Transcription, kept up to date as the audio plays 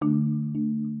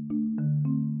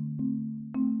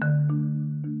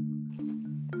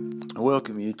I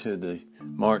welcome you to the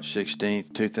March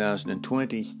 16th,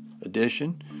 2020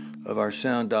 edition of our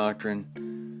Sound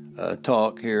Doctrine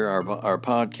talk here, our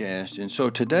podcast. And so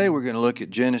today we're going to look at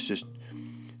Genesis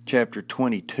chapter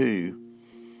 22,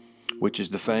 which is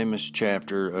the famous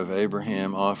chapter of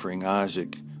Abraham offering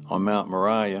Isaac on Mount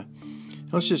Moriah.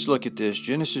 Let's just look at this.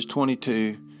 Genesis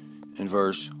 22 and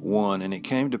verse 1. And it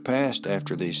came to pass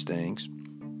after these things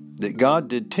that God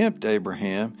did tempt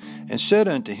Abraham and said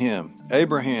unto him,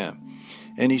 Abraham.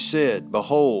 And he said,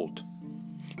 Behold,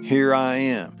 here I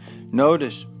am.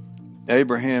 Notice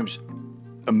Abraham's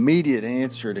immediate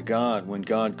answer to God when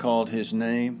God called his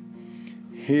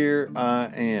name. Here I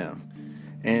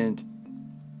am. And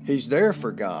he's there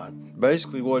for God.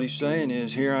 Basically what he's saying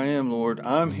is, here I am, Lord.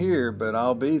 I'm here, but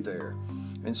I'll be there.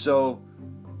 And so,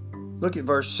 look at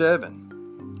verse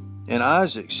 7. And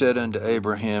Isaac said unto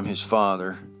Abraham his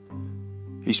father,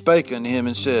 he spake unto him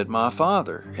and said, My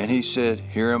father. And he said,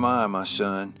 Here am I, my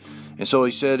son. And so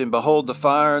he said, And behold the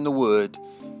fire and the wood,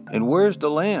 and where's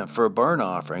the lamb for a burnt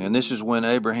offering? And this is when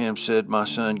Abraham said, My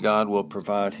son, God will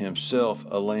provide himself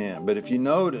a lamb. But if you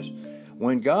notice,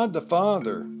 when God the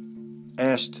Father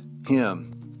asked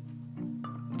him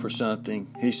for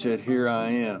something, he said, Here I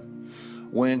am.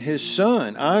 When his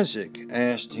son Isaac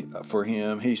asked for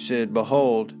him, he said,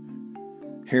 Behold,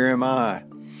 here am I.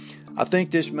 I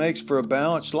think this makes for a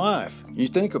balanced life. You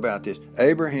think about this.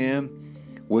 Abraham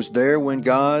was there when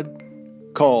God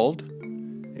called,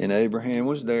 and Abraham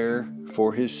was there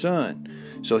for his son.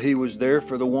 So he was there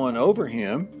for the one over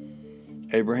him.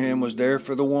 Abraham was there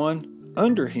for the one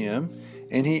under him,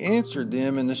 and he answered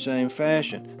them in the same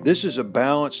fashion. This is a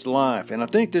balanced life, and I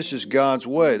think this is God's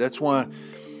way. That's why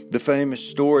the famous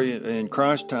story in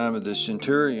Christ's time of the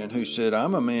centurion who said,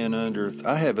 I'm a man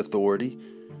I have authority,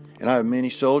 and I have many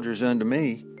soldiers under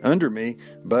me,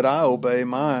 but I obey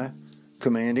my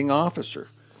commanding officer.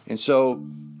 And so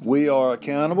we are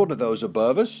accountable to those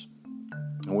above us,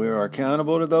 and we are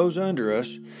accountable to those under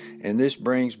us, and this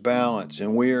brings balance,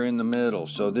 and we are in the middle.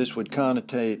 So this would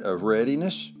connotate a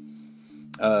readiness.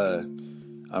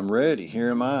 I'm ready,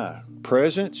 here am I.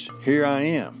 Presence, here I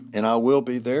am, and I will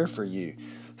be there for you.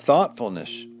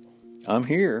 Thoughtfulness, I'm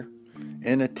here.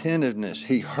 And attentiveness,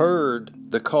 he heard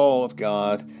the call of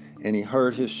God, and he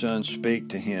heard his son speak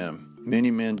to him. Many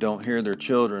men don't hear their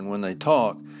children when they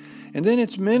talk. And then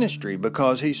it's ministry,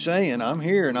 because he's saying, I'm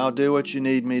here and I'll do what you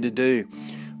need me to do.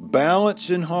 Balance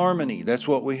and harmony, that's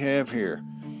what we have here.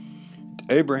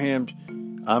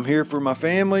 Abraham, I'm here for my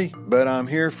family, but I'm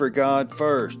here for God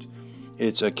first.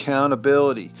 It's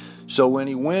accountability. So when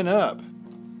he went up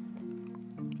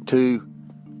to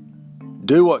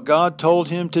do what God told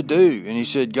him to do, and he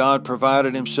said God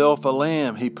provided himself a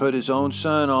lamb, he put his own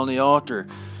son on the altar,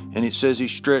 and it says he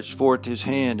stretched forth his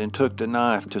hand and took the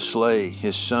knife to slay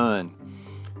his son.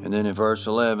 And then in verse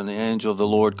 11, the angel of the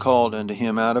Lord called unto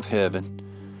him out of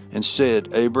heaven and said,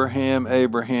 Abraham,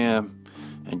 Abraham.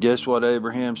 And guess what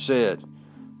Abraham said?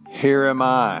 Here am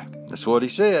I. That's what he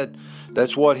said.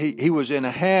 That's what he was in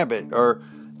a habit, or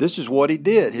this is what he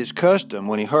did, his custom,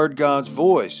 when he heard God's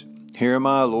voice. Here am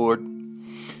I, Lord.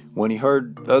 When he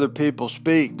heard other people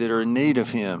speak that are in need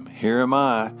of him, here am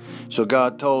I. So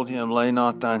God told him, lay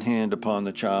not thine hand upon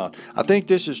the child. I think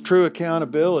this is true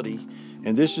accountability,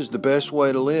 and this is the best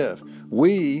way to live.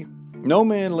 No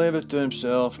man liveth to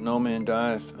himself, no man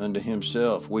dieth unto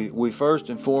himself. We first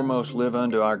and foremost live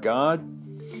unto our God,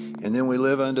 and then we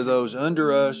live unto those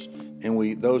under us,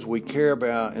 and those we care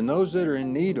about, and those that are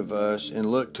in need of us and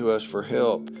look to us for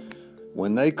help.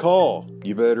 When they call,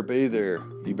 you better be there.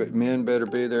 Men better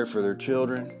be there for their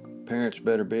children. Parents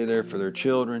better be there for their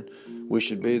children. We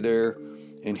should be there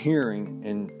in hearing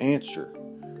and answer.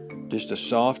 Just a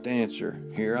soft answer.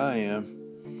 Here I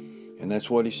am. And that's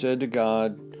what he said to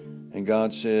God. And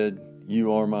God said,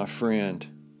 you are my friend.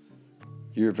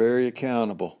 You're very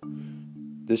accountable.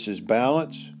 This is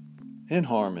balance and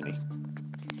harmony.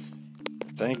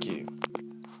 Thank you.